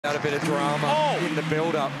Out a bit of drama in the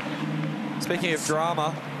build-up. Speaking of drama,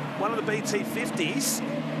 one of the BT50s,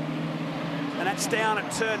 and that's down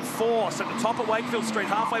at turn 4, so at the top of Wakefield Street,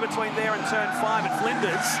 halfway between there and turn 5 at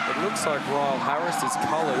Flinders. It looks like Ryle Harris's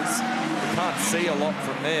colours. You can't see a lot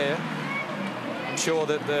from there. I'm sure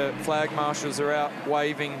that the flag marshals are out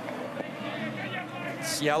waving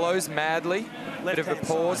yellows madly. Bit of a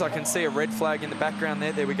pause. I can see a red flag in the background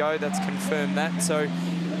there. There we go. That's confirmed that. So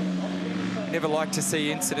never like to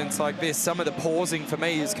see incidents like this. Some of the pausing for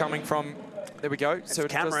me is coming from, there we go. So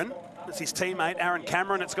it's Cameron. It's his teammate, Aaron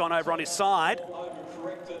Cameron. It's gone over on his side.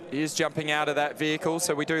 He is jumping out of that vehicle,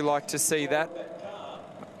 so we do like to see that.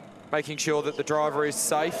 Making sure that the driver is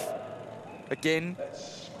safe. Again,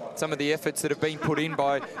 some of the efforts that have been put in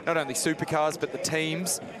by not only supercars, but the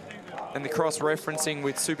teams, and the cross-referencing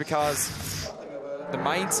with supercars, the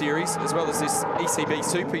main series, as well as this ECB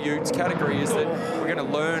SuperUtes category, is that we're going to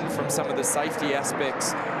learn from some of the safety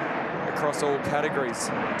aspects across all categories.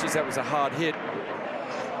 Geez, that was a hard hit.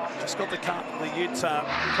 Just got the ute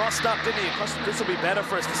crossed up, didn't he? This will be better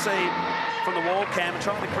for us to see from the wall cam, and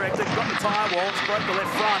trying to correct it. Got the tyre walls, broke the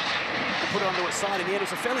left front, and put it onto its side. In the end, it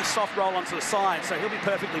was a fairly soft roll onto the side, so he'll be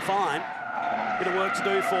perfectly fine. Bit of work to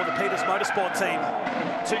do for the Peters Motorsport team.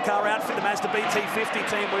 Two-car outfit, the Mazda BT50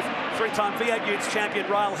 team with three-time V8 Utes champion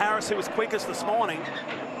Ryle Harris, who was quickest this morning.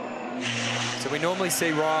 So we normally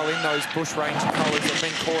see Ryle in those Bush Ranger colours that have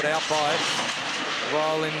been caught out by it.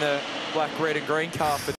 Ryle in the black, red and green carpet.